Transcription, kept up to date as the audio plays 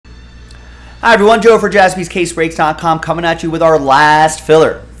Hi everyone, Joe for JaspysCaseBreaks.com coming at you with our last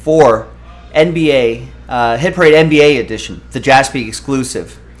filler for NBA, Hit Parade NBA edition, the Jaspy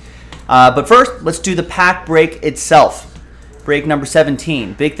exclusive. But first, let's do the pack break itself. Break number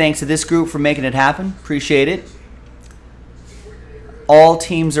 17. Big thanks to this group for making it happen. Appreciate it. All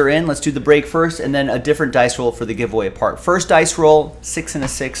teams are in. Let's do the break first and then a different dice roll for the giveaway part. First dice roll, 6 and a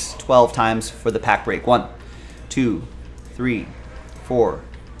 6, 12 times for the pack break. 1, 2, 3, 4,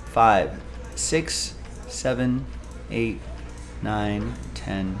 5, 6, 7, 8, 9,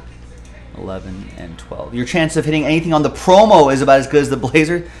 10, 11, and 12. Your chance of hitting anything on the promo is about as good as the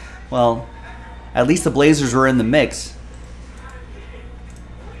Blazers. Well, at least the Blazers were in the mix.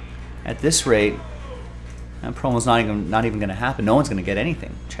 At this rate, that promo's not even going to happen. No one's going to get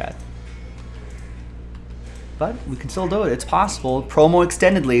anything, Chad. But we can still do it. It's possible. Promo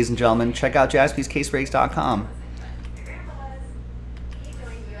extended, ladies and gentlemen. Check out JaspysCaseBreaks.com.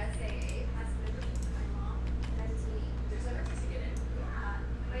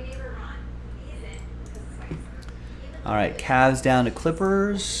 All right, Cavs down to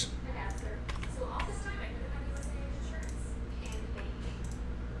Clippers.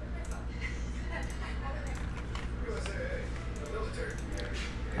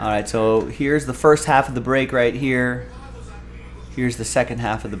 All right, so here's the first half of the break right here. Here's the second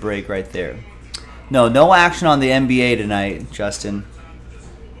half of the break right there. No action on the NBA tonight, Justin.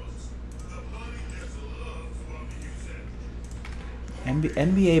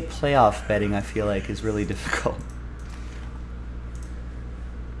 NBA playoff betting, I feel like, is really difficult.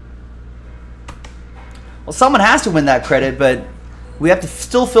 Well, someone has to win that credit, but we have to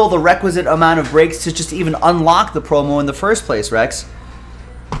still fill the requisite amount of breaks to just even unlock the promo in the first place, Rex.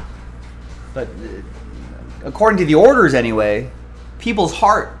 But according to the orders anyway, people's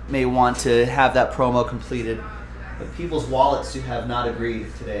heart may want to have that promo completed, but people's wallets have not agreed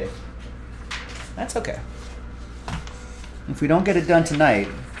today. That's okay. If we don't get it done tonight,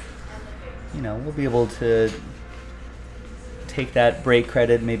 you know, we'll be able to take that break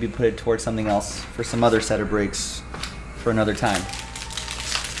credit, maybe put it towards something else for some other set of breaks for another time.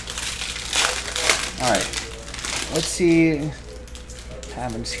 All right, let's see what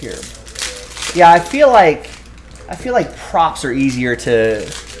happens here. Yeah, I feel like props are easier to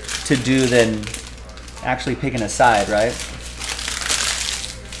do than actually picking a side, right?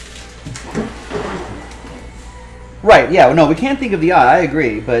 Right. Yeah. No, we can't think of the odd. I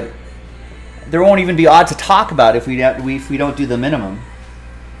agree, but there won't even be odd to talk about if we don't do the minimum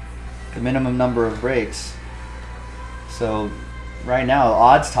number of breaks. So right now,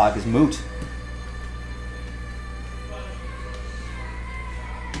 odds talk is moot.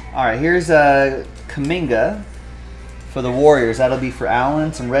 All right, here's Kuminga for the Warriors. That'll be for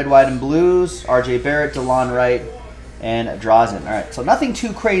Allen. Some red, white, and blues. R.J. Barrett, DeLon Wright, and Drazen. All right, so nothing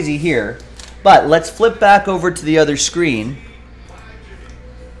too crazy here. But let's flip back over to the other screen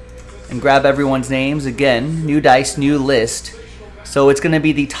and grab everyone's names. Again, new dice, new list. So it's going to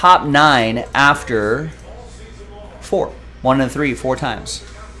be the top 9 after 4. 1 and 3, 4 times.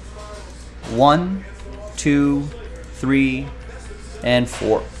 1, 2, 3, and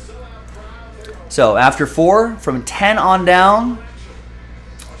 4. So after 4, from 10 on down,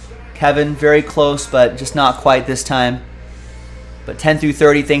 Kevin, very close, but just not quite this time. But 10 through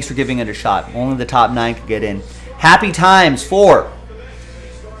 30, thanks for giving it a shot. Only the top 9 could get in. Happy times for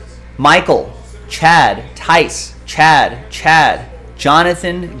Michael, Chad, Tice, Chad,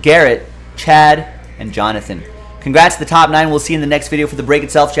 Jonathan, Garrett, Chad, and Jonathan. Congrats to the top 9. We'll see you in the next video for the break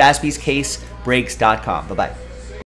itself. JaspysCaseBreaks.com. Bye-bye.